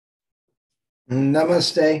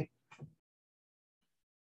Namaste.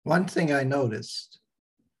 One thing I noticed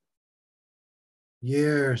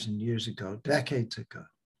years and years ago, decades ago,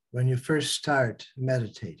 when you first start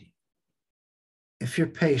meditating, if you're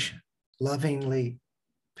patient, lovingly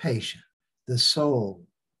patient, the soul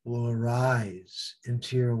will arise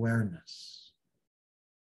into your awareness.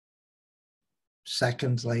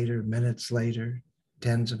 Seconds later, minutes later,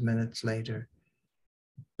 tens of minutes later,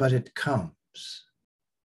 but it comes.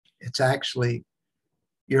 It's actually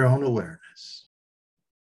your own awareness.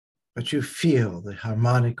 But you feel the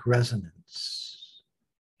harmonic resonance.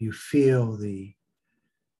 You feel the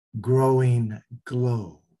growing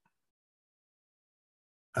glow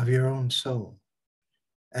of your own soul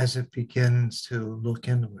as it begins to look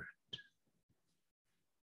inward,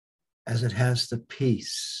 as it has the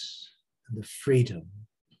peace and the freedom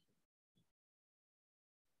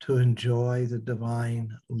to enjoy the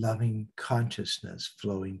divine loving consciousness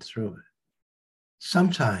flowing through it.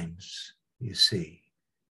 Sometimes, you see,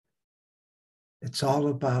 it's all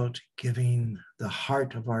about giving the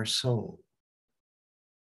heart of our soul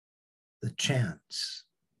the chance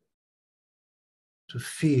to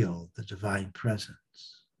feel the divine presence.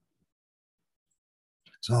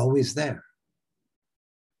 It's always there.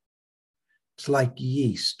 It's like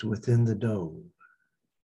yeast within the dough.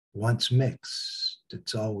 Once mixed,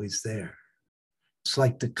 it's always there. It's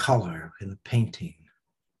like the color in a painting.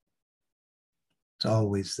 It's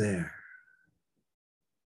always there.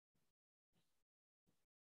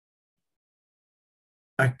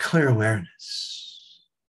 Our clear awareness,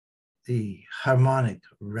 the harmonic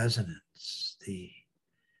resonance, the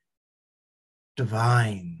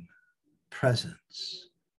divine presence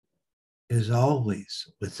is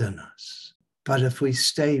always within us. But if we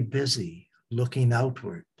stay busy looking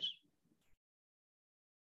outward,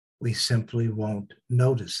 we simply won't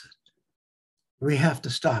notice it. We have to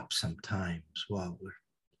stop sometimes while we're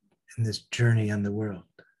in this journey in the world.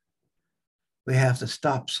 We have to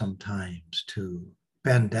stop sometimes to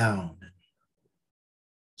bend down and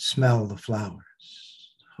smell the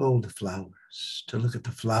flowers, hold the flowers, to look at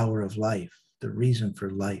the flower of life, the reason for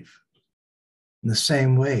life. In the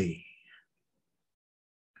same way,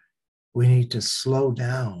 we need to slow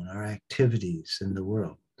down our activities in the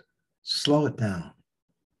world. Slow it down.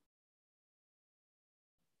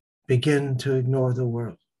 Begin to ignore the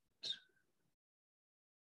world.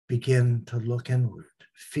 Begin to look inward,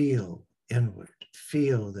 feel inward,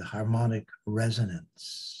 feel the harmonic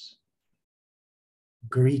resonance,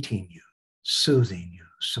 greeting you, soothing you,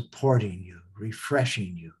 supporting you,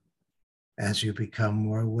 refreshing you as you become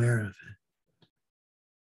more aware of it.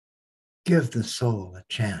 Give the soul a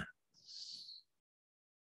chance.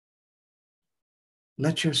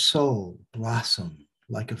 Let your soul blossom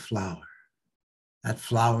like a flower. That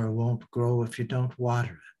flower won't grow if you don't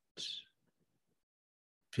water it,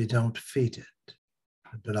 if you don't feed it.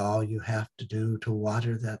 But all you have to do to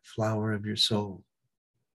water that flower of your soul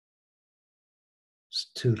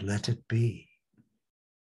is to let it be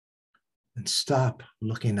and stop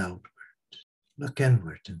looking outward. Look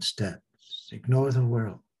inward instead. Ignore the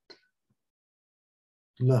world.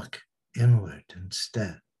 Look inward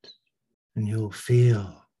instead, and you'll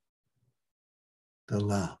feel the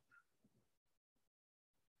love.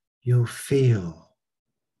 You'll feel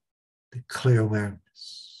the clear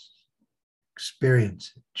awareness.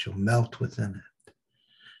 Experience it. You'll melt within it.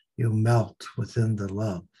 You'll melt within the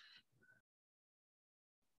love.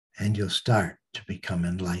 And you'll start to become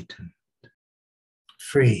enlightened.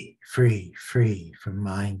 Free, free, free from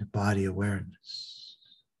mind-body awareness.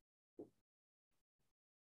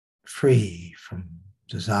 Free from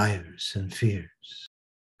desires and fears.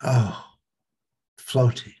 Oh,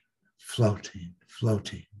 floating, floating,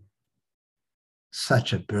 floating.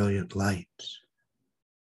 Such a brilliant light.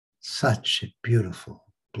 Such a beautiful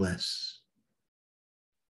bliss.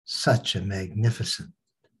 Such a magnificent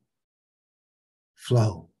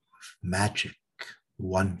flow of magic,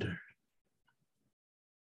 wonder.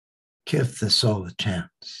 Give the soul a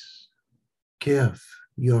chance. Give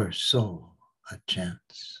your soul a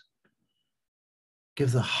chance.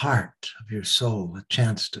 Give the heart of your soul a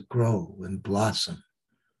chance to grow and blossom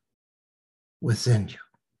within you.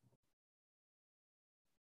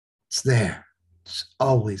 It's there. It's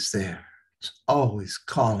always there. It's always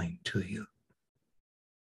calling to you.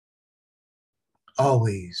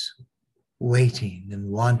 Always waiting and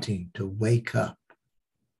wanting to wake up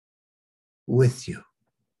with you.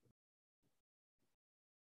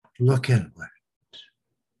 Look inward.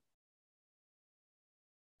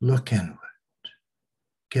 Look inward.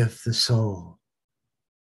 Give the soul.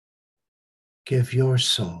 Give your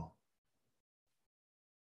soul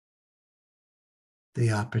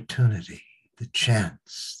the opportunity, the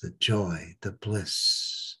chance, the joy, the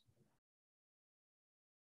bliss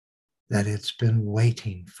that it's been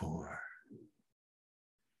waiting for.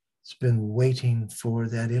 It's been waiting for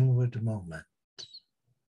that inward moment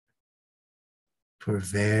for a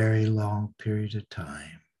very long period of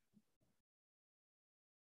time.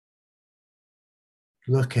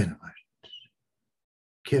 Look inward.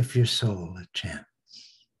 Give your soul a chance.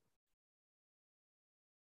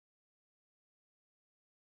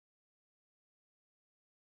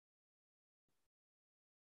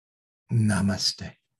 Namaste.